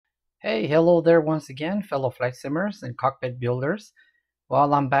Hey, hello there once again, fellow flight simmers and cockpit builders.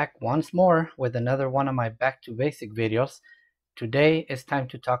 Well, I'm back once more with another one of my back to basic videos. Today it's time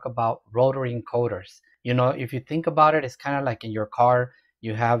to talk about rotary encoders. If you think about it, it's kind of like in your car,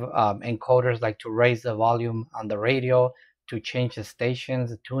 you have encoders like to raise the volume on the radio, to change the stations,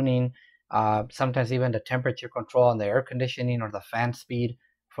 the tuning, sometimes even the temperature control on the air conditioning or the fan speed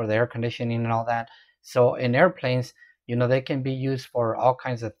for the air conditioning and all that. So in airplanes, they can be used for all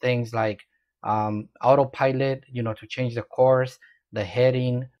kinds of things like autopilot, to change the course, the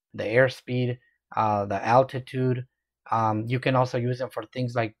heading, the airspeed, the altitude. You can also use them for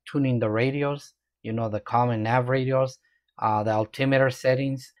things like tuning the radios, the common nav radios, the altimeter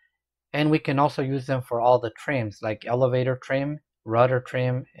settings, and we can also use them for all the trims like elevator trim, rudder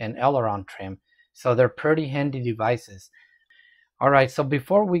trim, and aileron trim. So they're pretty handy devices. All right, so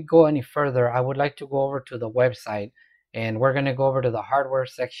before we go any further, I would like to go over to the website, and we're going to go over to the hardware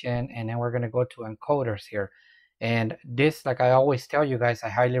section, and then we're going to go to encoders here. And this, like I always tell you guys, I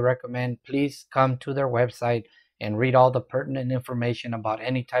highly recommend, please come to their website and read all the pertinent information about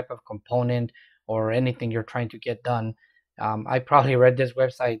any type of component or anything you're trying to get done. I probably read this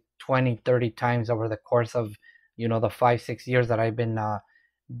website 20, 30 times over the course of, the 5, 6 years that I've been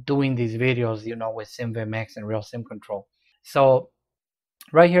doing these videos, with SimVimX and Real Sim Control. So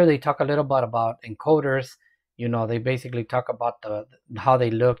right here they talk a little bit about encoders. They basically talk about the how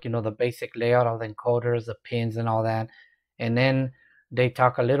they look, the basic layout of the encoders, the pins and all that. And then they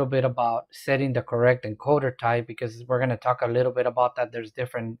talk a little bit about setting the correct encoder type, because we're going to talk a little bit about that. There's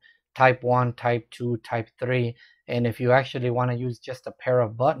different type 1, type 2, type 3, and if you actually want to use just a pair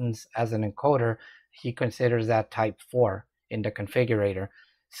of buttons as an encoder, he considers that type 4 in the configurator.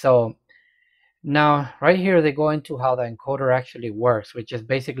 So now, right here, they go into how the encoder actually works, which is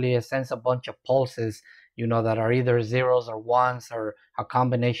basically it sends a bunch of pulses, that are either zeros or ones or a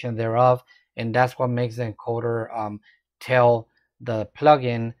combination thereof. And that's what makes the encoder tell the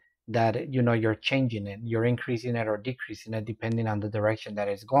plugin that, you're changing it, you're increasing it or decreasing it depending on the direction that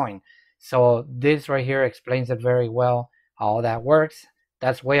it's going. So this right here explains it very well, how all that works.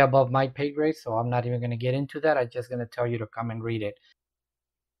 That's way above my pay grade, so I'm not even going to get into that. I'm just going to tell you to come and read it.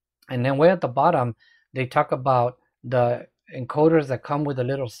 And then way at the bottom, they talk about the encoders that come with a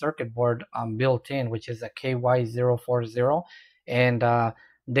little circuit board built in, which is a KY040. And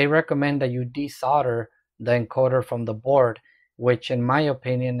they recommend that you desolder the encoder from the board, which in my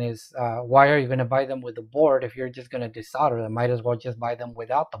opinion is, why are you going to buy them with the board if you're just going to desolder them? Might as well just buy them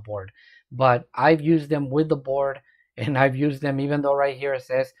without the board. But I've used them with the board, and I've used them even though right here it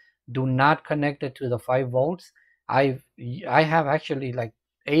says do not connect it to the 5 volts. I have actually like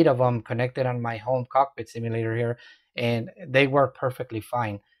 8 of them connected on my home cockpit simulator here, and they work perfectly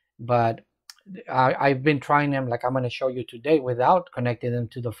fine. But I've been trying them, like I'm going to show you today, without connecting them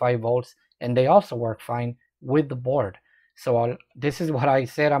to the 5 volts, and they also work fine with the board. So this is what I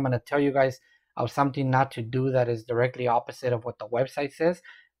said. I'm going to tell you guys of something not to do that is directly opposite of what the website says,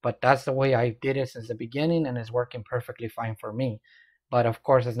 but that's the way I did it since the beginning, and it's working perfectly fine for me. But of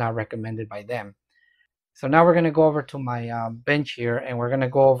course, it's not recommended by them. So now we're going to go over to my bench here, and we're going to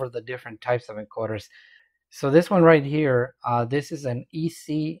go over the different types of encoders. So this one right here, this is an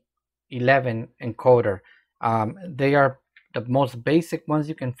EC11 encoder. They are the most basic ones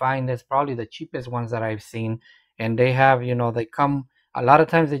you can find. It's probably the cheapest ones that I've seen. And they have, they come, a lot of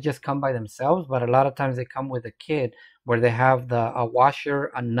times they just come by themselves, but a lot of times they come with a kit where they have a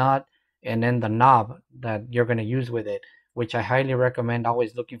washer, a nut, and then the knob that you're going to use with it, which I highly recommend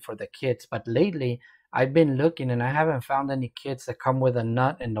always looking for the kits. But lately, I've been looking and I haven't found any kits that come with a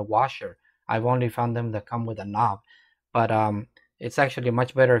nut and the washer. I've only found them that come with a knob. But it's actually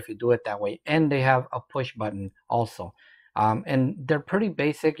much better if you do it that way. And they have a push button also. And they're pretty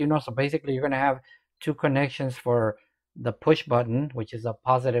basic, so basically you're going to have 2 connections for the push button, which is a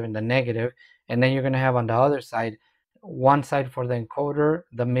positive and the negative. And then you're going to have on the other side, one side for the encoder.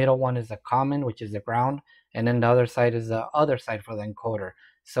 The middle one is the common, which is the ground. And then the other side is the other side for the encoder.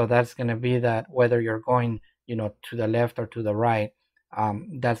 So that's going to be that whether you're going, to the left or to the right,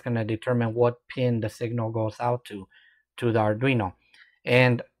 that's going to determine what pin the signal goes out to the Arduino.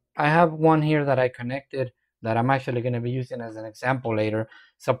 And I have one here that I connected that I'm actually going to be using as an example later.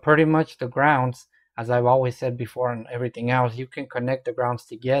 So pretty much the grounds, as I've always said before and everything else, you can connect the grounds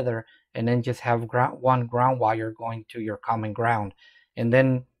together and then just have one ground wire going to your common ground. And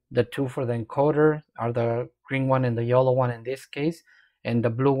then the 2 for the encoder are the green one and the yellow one in this case, and the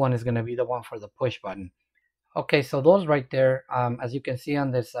blue one is going to be the one for the push button. Okay, so those right there, as you can see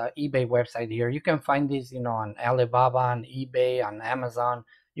on this eBay website here, you can find these, on Alibaba, on eBay, on Amazon.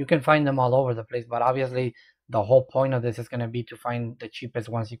 You can find them all over the place, but obviously the whole point of this is going to be to find the cheapest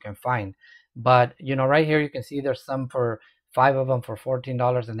ones you can find. But you know, right here you can see there's some for 5 of them for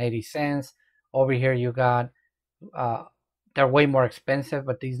 $14.80. Over here you got they're way more expensive,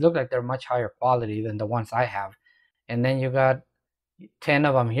 but these look like they're much higher quality than the ones I have. And then you got 10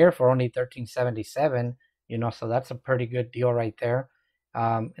 of them here for only $13.77, you know, so that's a pretty good deal right there.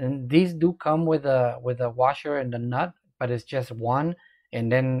 And these do come with a washer and a nut, but it's just one,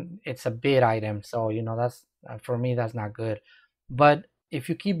 and then it's a bid item, so you know that's for me that's not good. But if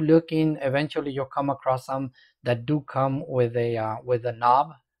you keep looking, eventually you'll come across some that do come with a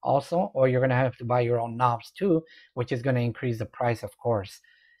knob also, or you're gonna have to buy your own knobs too, which is gonna increase the price, of course.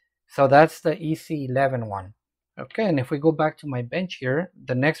 So that's the EC11 one. Okay, and if we go back to my bench here,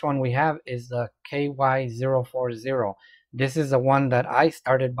 the next one we have is the KY040. This is the one that I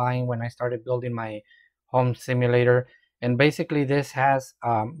started buying when I started building my home simulator. And basically this has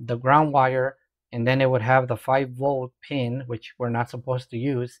the ground wire, and then it would have the 5-volt pin, which we're not supposed to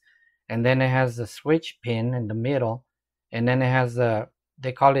use. And then it has the switch pin in the middle. And then it has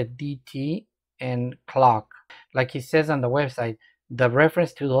they call it DT and clock. Like he says on the website, the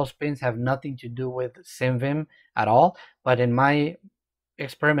reference to those pins have nothing to do with SimVim at all, but in my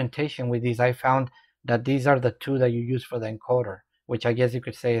experimentation with these, I found that these are the two that you use for the encoder, which I guess you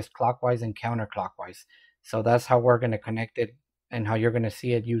could say is clockwise and counterclockwise. So that's how we're going to connect it and how you're going to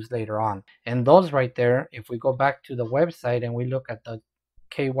see it used later on. And those right there, if we go back to the website and we look at the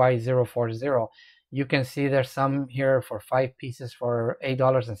KY040, you can see there's some here for 5 pieces for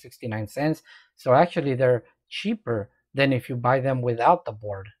 $8.69. So actually they're cheaper than if you buy them without the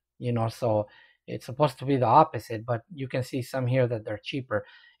board, you know. So it's supposed to be the opposite, but you can see some here that they're cheaper.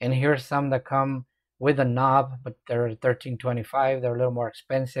 And here's some that come with a knob, but they're $13.25. They're a little more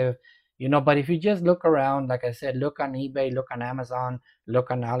expensive, you know. But if you just look around, like I said, look on eBay, look on Amazon,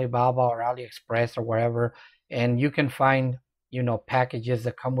 look on Alibaba or AliExpress or wherever, and you can find, you know, packages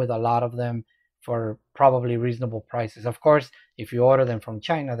that come with a lot of them for probably reasonable prices. Of course, if you order them from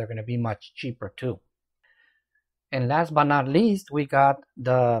China, they're going to be much cheaper too. And last but not least, we got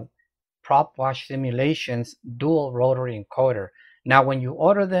the Propwash Simulations dual rotary encoder. Now when you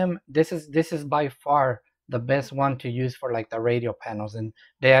order them, this is by far the best one to use for like the radio panels, and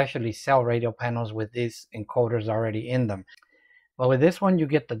they actually sell radio panels with these encoders already in them. But with this one, you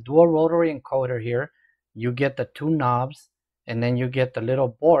get the dual rotary encoder here, you get the 2 knobs, and then you get the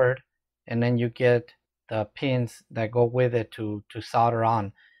little board, and then you get the pins that go with it to solder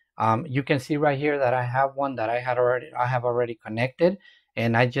on. You can see right here that I have one that I have already connected,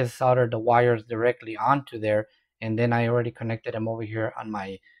 and I just soldered the wires directly onto there, and then I already connected them over here on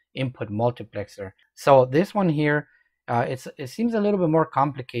my input multiplexer. So this one here, it seems a little bit more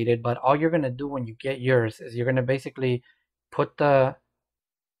complicated, but all you're going to do when you get yours is you're going to basically put the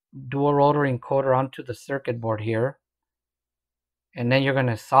dual rotary encoder onto the circuit board here, and then you're going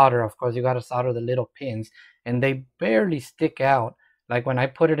to solder. Of course, you got to solder the little pins, and they barely stick out. Like when I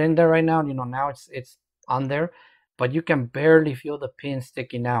put it in there right now, you know, now it's on there, but you can barely feel the pins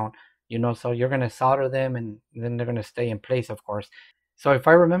sticking out, you know. So you're going to solder them, and then they're going to stay in place, of course. So if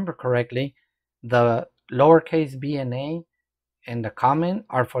I remember correctly, the lowercase b and a and the common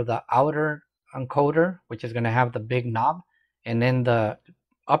are for the outer encoder, which is going to have the big knob, and then the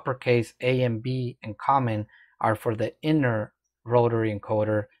uppercase A and B and common are for the inner rotary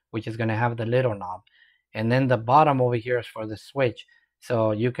encoder, which is going to have the little knob. And then the bottom over here is for the switch,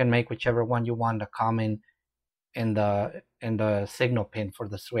 so you can make whichever one you want, the common and the signal pin for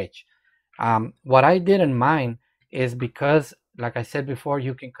the switch. What I did in mine is, because like I said before,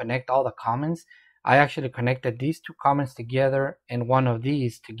 you can connect all the commons, I actually connected these 2 commons together and one of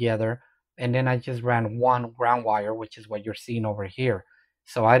these together, and then I just ran one ground wire, which is what you're seeing over here.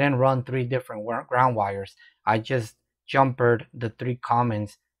 So I didn't run 3 different ground wires. I just jumpered the 3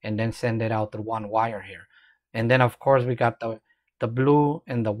 commons and then send it out through one wire here. And then of course we got the blue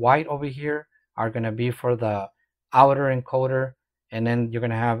and the white over here are going to be for the outer encoder, and then you're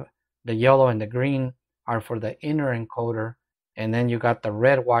going to have the yellow and the green are for the inner encoder, and then you got the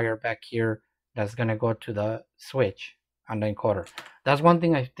red wire back here that's going to go to the switch on the encoder. That's one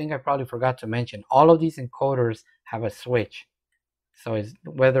thing I think I probably forgot to mention. All of these encoders have a switch. So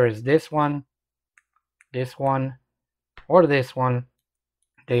whether it's this one, or this one,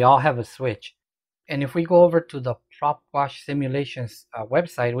 they all have a switch. And if we go over to the Propwash Simulations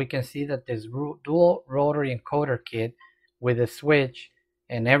website, we can see that this dual rotary encoder kit with a switch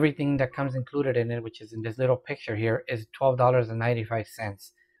and everything that comes included in it, which is in this little picture here, is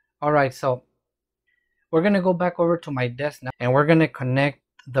 $12.95. All right, so we're going to go back over to my desk now, and we're going to connect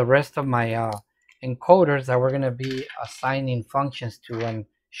the rest of my encoders that we're going to be assigning functions to and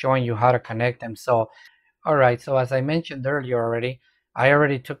showing you how to connect them. So Alright, so as I mentioned earlier already, I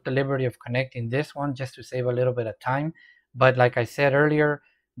already took the liberty of connecting this one just to save a little bit of time. But like I said earlier,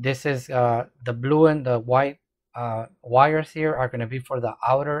 this is the blue and the white wires here are going to be for the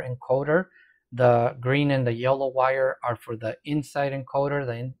outer encoder. The green and the yellow wire are for the inside encoder,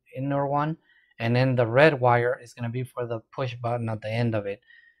 the inner one. And then the red wire is going to be for the push button at the end of it.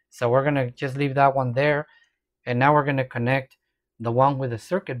 So we're going to just leave that one there. And now we're going to connect the one with a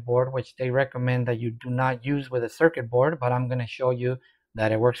circuit board, which they recommend that you do not use with a circuit board, but I'm going to show you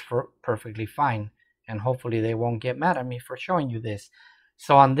that it works perfectly fine. And hopefully they won't get mad at me for showing you this.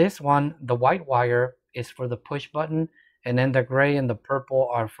 So on this one, the white wire is for the push button, and then the gray and the purple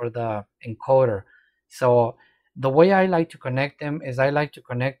are for the encoder. So the way I like to connect them is I like to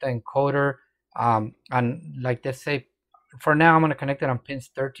connect the encoder on, like, let's say, for now I'm going to connect it on pins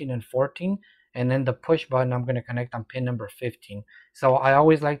 13 and 14. And then the push button I'm going to connect on pin number 15. So I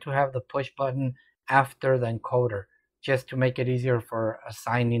always like to have the push button after the encoder, just to make it easier for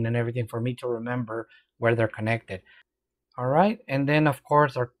assigning and everything for me to remember where they're connected. All right, and then of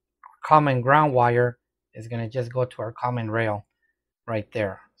course our common ground wire is going to just go to our common rail right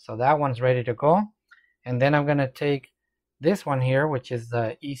there. So that one's ready to go. And then I'm going to take this one here, which is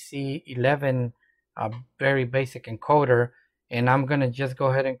the EC11 very basic encoder, and I'm going to just go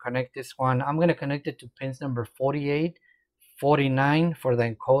ahead and connect this one. I'm going to connect it to pins number 48, 49 for the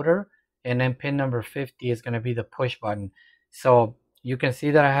encoder, and then pin number 50 is going to be the push button. So you can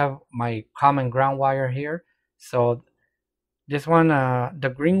see that I have my common ground wire here. So this one,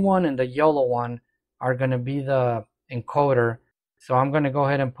 the green one and the yellow one are going to be the encoder. So I'm going to go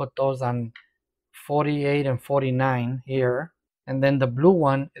ahead and put those on 48 and 49 here. And then the blue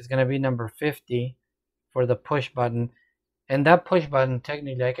one is going to be number 50 for the push button. And that push button,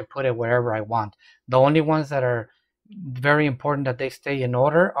 technically, I can put it wherever I want. The only ones that are very important that they stay in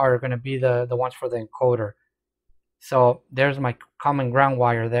order are going to be the ones for the encoder. So there's my common ground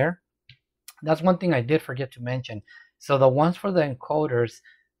wire there. That's one thing I did forget to mention. So the ones for the encoders,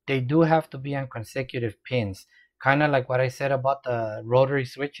 they do have to be on consecutive pins. Kind of like what I said about the rotary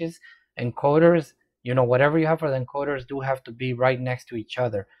switches. Encoders, whatever you have for the encoders do have to be right next to each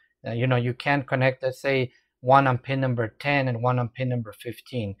other. You can't connect, let's say, one on pin number 10 and one on pin number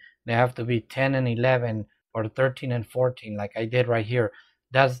 15. They have to be 10 and 11 or 13 and 14 like I did right here.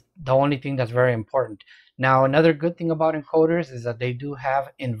 That's the only thing that's very important. Now, another good thing about encoders is that they do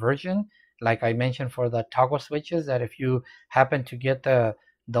have inversion, like I mentioned for the toggle switches, that if you happen to get the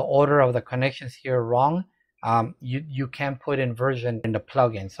order of the connections here wrong, you can put inversion in the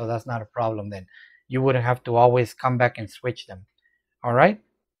plugin, so that's not a problem then. You wouldn't have to always come back and switch them. All right.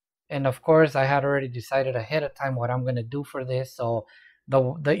 And of course, I had already decided ahead of time what I'm going to do for this. So the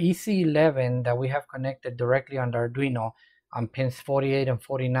EC11 that we have connected directly on the Arduino on pins 48 and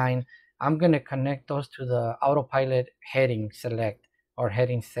 49, I'm going to connect those to the autopilot heading select or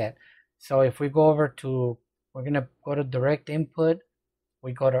heading set. So if we go over to, we're going to go to direct input,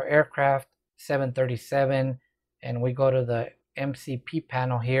 we go to aircraft 737, and we go to the MCP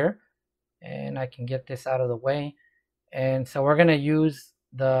panel here, and I can get this out of the way. And so we're going to use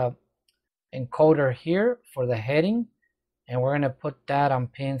the encoder here for the heading, and we're going to put that on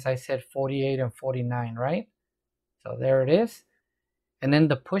pins, I said 48 and 49, right? So there it is. And then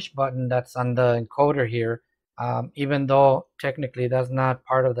the push button that's on the encoder here, even though technically that's not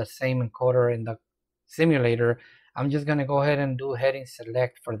part of the same encoder in the simulator, I'm just going to go ahead and do heading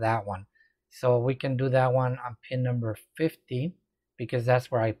select for that one. So we can do that one on pin number 50 because that's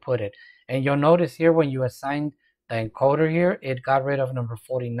where I put it. And you'll notice here when you assign the encoder here, it got rid of number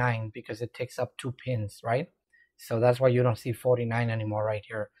 49 because it takes up 2 pins, right? So that's why you don't see 49 anymore right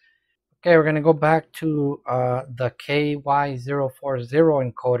here. Okay, we're going to go back to the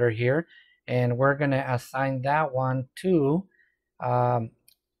KY040 encoder here, and we're going to assign that one to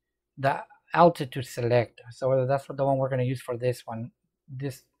the altitude select. So that's the one we're going to use for this one,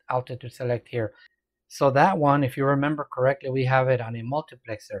 this altitude select here. So that one, if you remember correctly, we have it on a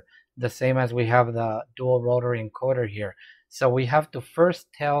multiplexer, the same as we have the dual rotary encoder here. So we have to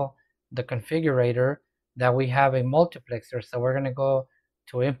first tell the configurator that we have a multiplexer. So we're going to go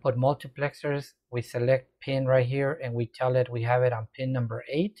to input multiplexers. We select pin right here, and we tell it we have it on pin number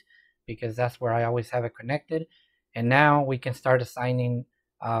 8 because that's where I always have it connected. And now we can start assigning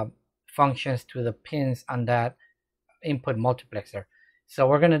functions to the pins on that input multiplexer. So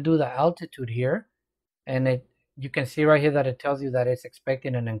we're going to do the altitude here. And you can see right here that it tells you that it's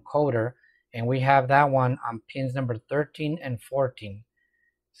expecting an encoder, and we have that one on pins number 13 and 14.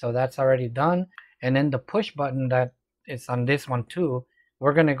 So that's already done. And then the push button that is on this one too,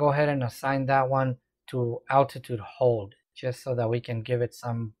 we're going to go ahead and assign that one to altitude hold, just so that we can give it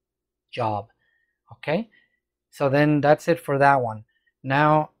some job. Okay, so then that's it for that one.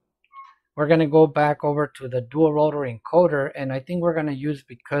 Now we're going to go back over to the dual rotary encoder, and I think we're going to use,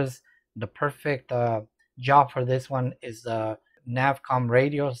 because the perfect job for this one is the Navcom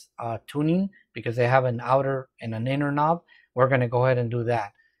radios tuning, because they have an outer and an inner knob. We're going to go ahead and do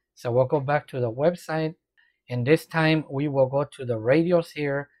that. So we'll go back to the website, and this time we will go to the radios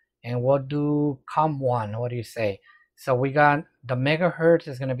here, and we'll do COM1. What do you say? So we got the megahertz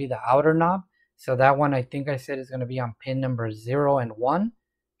is going to be the outer knob. So that one, I think I said, is going to be on pin number 0 and 1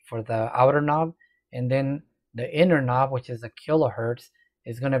 for the outer knob, and then the inner knob, which is the kilohertz,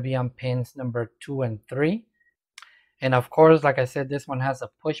 is going to be on pins number 2 and 3. And of course, like I said, this one has a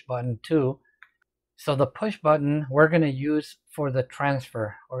push button too. So the push button we're going to use for the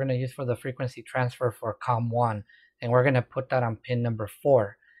transfer. We're going to use for the frequency transfer for COM1, and we're going to put that on pin number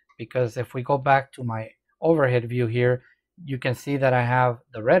 4, because if we go back to my overhead view here, you can see that I have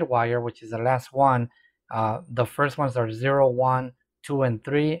the red wire, which is the last one. The first ones are 0, 1, 2, and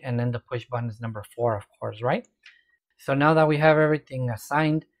 3, and then the push button is number 4, of course, right? So now that we have everything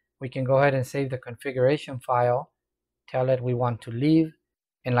assigned, we can go ahead and save the configuration file, tell it we want to leave,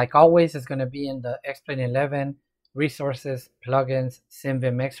 and like always, it's going to be in the X-Plane 11 resources, plugins,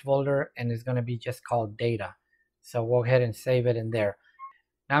 SimVimX folder, and it's going to be just called data. So we'll go ahead and save it in there.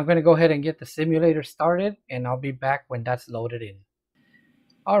 Now I'm going to go ahead and get the simulator started, and I'll be back when that's loaded in.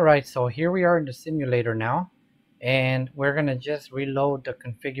 Alright, so here we are in the simulator now, and we're going to just reload the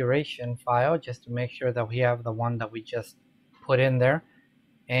configuration file just to make sure that we have the one that we just put in there.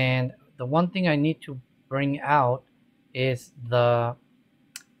 And the one thing I need to bring out is the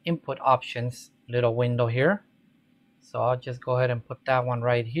input options little window here. So I'll just go ahead and put that one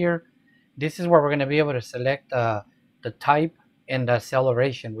right here. This is where we're going to be able to select the type and the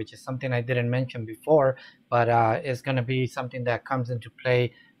acceleration, which is something I didn't mention before, but it's going to be something that comes into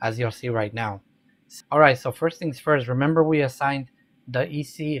play as you'll see right now. Alright, so first things first, remember we assigned the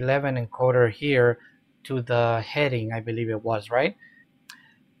EC11 encoder here to the heading, I believe it was, right?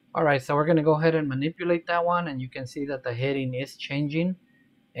 Alright, so we're going to go ahead and manipulate that one, and you can see that the heading is changing,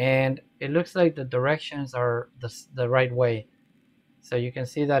 and it looks like the directions are the right way. So you can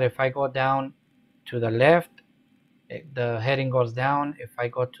see that if I go down to the left, the heading goes down. If I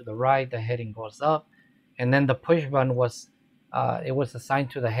go to the right, the heading goes up. And then the push button was it was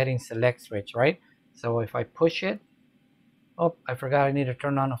assigned to the heading select switch, right? So if I push it, oh, I forgot I need to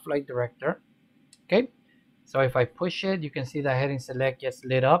turn on a flight director. Okay, so if I push it, you can see the heading select gets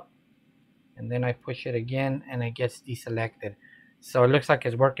lit up, and then I push it again and it gets deselected. So it looks like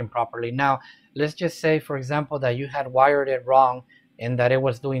it's working properly. Now let's just say, for example, that you had wired it wrong and that it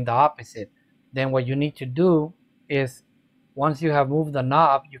was doing the opposite. Then what you need to do is, once you have moved the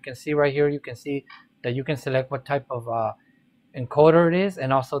knob, you can see right here, you can see that you can select what type of encoder it is,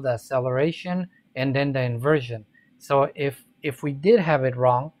 and also the acceleration, and then the inversion. So if we did have it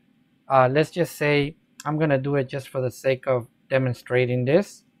wrong, let's just say, I'm gonna do it just for the sake of demonstrating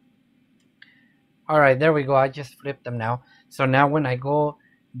this. Alright, there we go. I just flipped them now. So now when I go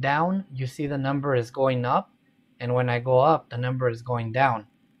down, you see the number is going up, and when I go up, the number is going down.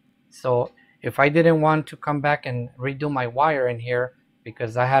 So if I didn't want to come back and redo my wire in here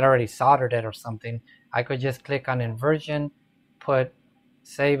because I had already soldered it or something, I could just click on inversion, put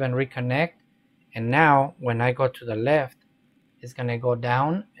save and reconnect, and now when I go to the left, it's going to go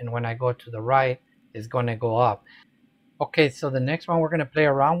down, and when I go to the right, it's going to go up. Okay, so the next one we're going to play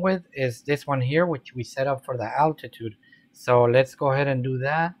around with is this one here, which we set up for the altitude. So let's go ahead and do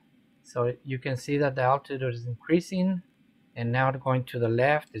that. So you can see that the altitude is increasing, and now going to the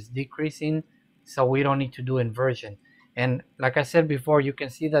left is decreasing, so we don't need to do inversion. And like I said before, you can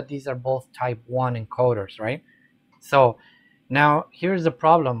see that these are both type 1 encoders, right? So now here's the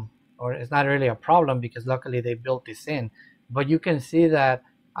problem, or it's not really a problem because luckily they built this in, but you can see that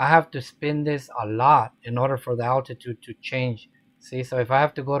I have to spin this a lot in order for the altitude to change. See, so if I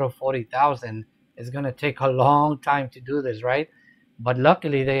have to go to 40,000, it's going to take a long time to do this, right? But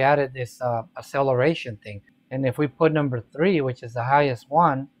luckily they added this acceleration thing. And if we put number 3, which is the highest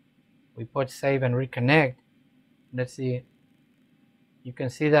one, we put save and reconnect. Let's see. You can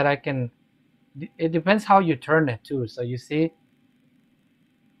see that I can, it depends how you turn it too. So you see,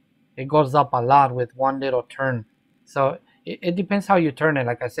 it goes up a lot with one little turn. So it depends how you turn it,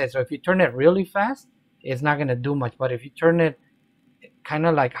 like I said. So if you turn it really fast, it's not going to do much. But if you turn it kind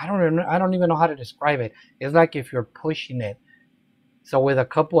of like, I don't even know how to describe it. It's like if you're pushing it. So with a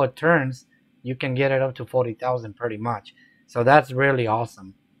couple of turns, you can get it up to 40,000 pretty much. So that's really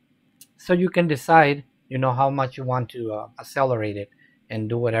awesome. So you can decide, you know, how much you want to accelerate it and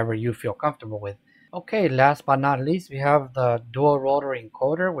do whatever you feel comfortable with. Okay, last but not least, we have the dual rotary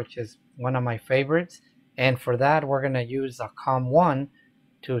encoder, which is one of my favorites. And for that, we're going to use a COM1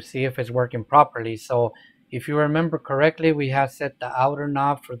 to see if it's working properly. So if you remember correctly, we have set the outer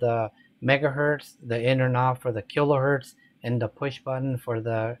knob for the megahertz, the inner knob for the kilohertz, and the push button for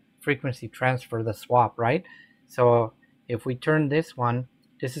the frequency transfer, the swap, right? So if we turn this one,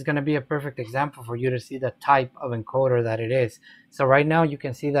 this is going to be a perfect example for you to see the type of encoder that it is. So right now you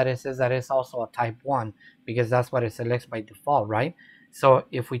can see that it says that it's also a type 1 because that's what it selects by default, right? So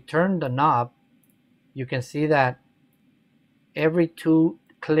if we turn the knob, you can see that every 2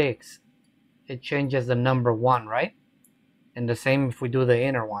 clicks it changes the number 1, right? And the same if we do the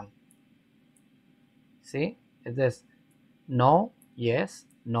inner one. See? It says no, yes,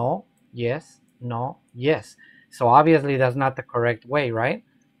 no, yes, no, yes. So obviously that's not the correct way, right?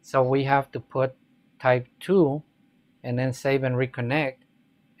 So we have to put type 2 and then save and reconnect,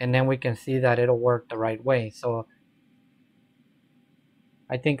 and then we can see that it'll work the right way. So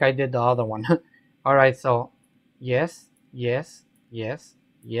I think I did the other one. All right, so yes, yes, yes,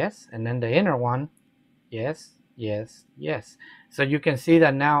 yes, and then the inner one, yes, yes, yes. So you can see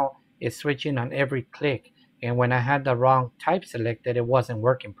that now it's switching on every click, and when I had the wrong type selected, it wasn't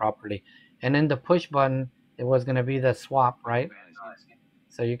working properly. And then the push button, it was going to be the swap, right?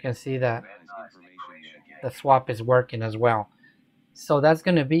 So you can see that the swap is working as well. So that's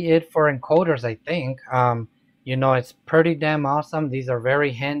going to be it for encoders, I think. You know, it's pretty damn awesome. These are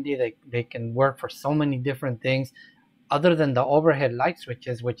very handy. They can work for so many different things other than the overhead light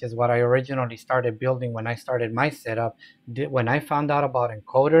switches, which is what I originally started building when I started my setup. When I found out about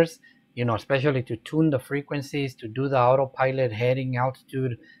encoders, you know, especially to tune the frequencies, to do the autopilot heading,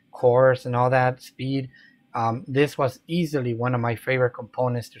 altitude, course, and all that, speed, this was easily one of my favorite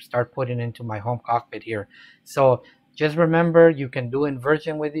components to start putting into my home cockpit here. So just remember, you can do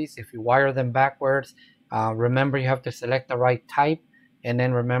inversion with these if you wire them backwards. Remember, you have to select the right type, and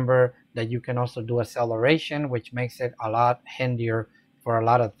then remember that you can also do acceleration, which makes it a lot handier for a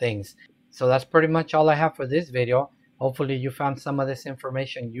lot of things. So that's pretty much all I have for this video. Hopefully you found some of this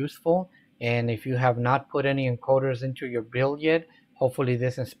information useful, and if you have not put any encoders into your build yet, hopefully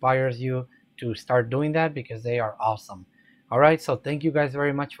this inspires you to start doing that because they are awesome. All right, so thank you guys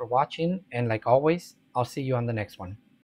very much for watching, and like always, I'll see you on the next one.